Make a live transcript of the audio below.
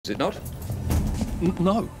Is it not?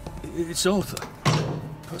 No, it's Arthur.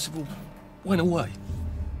 Percival went away.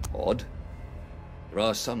 Odd. There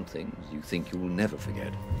are some things you think you'll never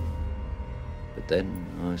forget. But then,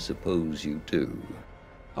 I suppose you do.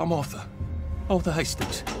 I'm Arthur. Arthur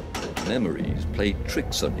Hastings. Memories play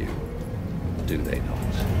tricks on you, do they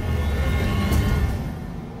not?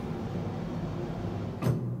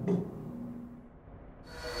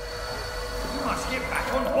 You must get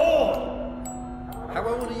back on board! How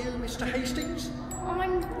old are you, Mr. Hastings?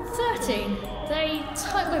 I'm 13. They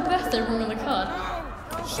typed my birthday wrong on the card.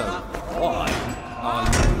 So why are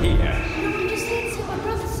you here? No, I'm just here to take my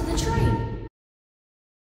brothers to the train.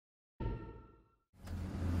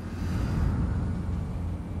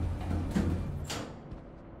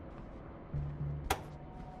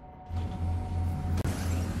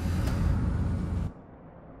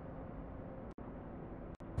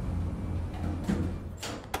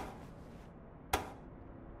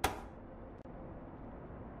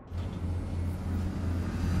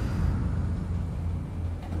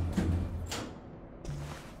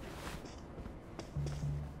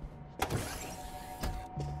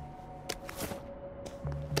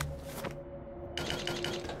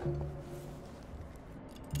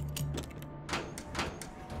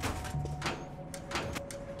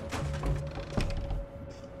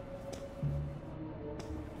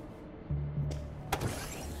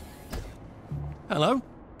 Hello?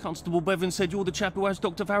 Constable Bevan said you're the chap who has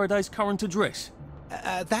Dr. Faraday's current address.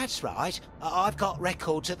 That's right. I've got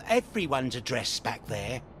records of everyone's address back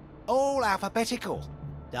there. All alphabetical.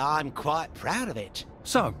 I'm quite proud of it.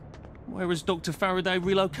 So, where has Dr. Faraday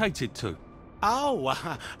relocated to? Oh,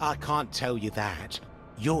 I can't tell you that.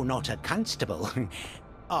 You're not a constable.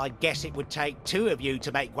 I guess it would take two of you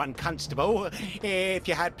to make one constable, if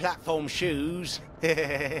you had platform shoes.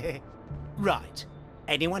 Right.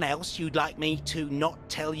 Anyone else you'd like me to not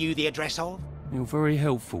tell you the address of? You're very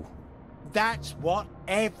helpful. That's what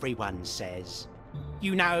everyone says.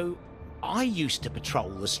 You know, I used to patrol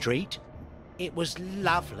the street. It was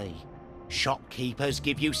lovely. Shopkeepers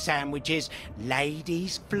give you sandwiches,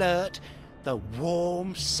 ladies flirt, the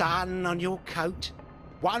warm sun on your coat.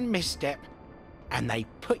 One misstep, and they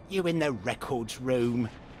put you in the records room.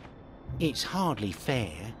 It's hardly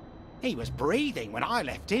fair. He was breathing when I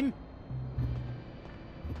left him.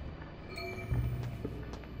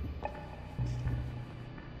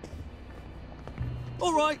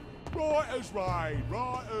 All right. Right as rain,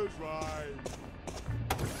 right as rain.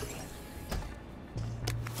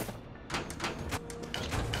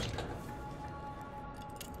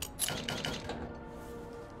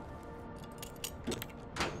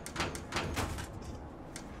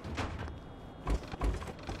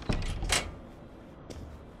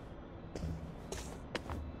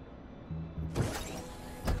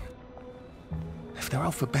 If they're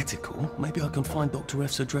alphabetical, maybe I can find Dr.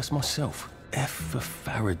 F's address myself. F for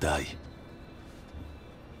Faraday.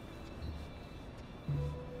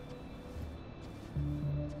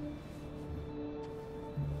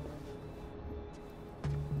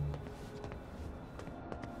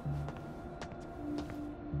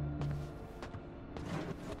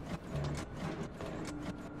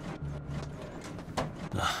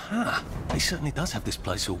 Aha! He certainly does have this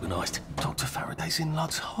place organised. Dr. Faraday's in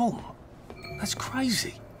Lud's home. That's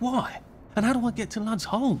crazy. Why? And how do I get to Lud's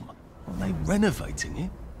home? Are they renovating it?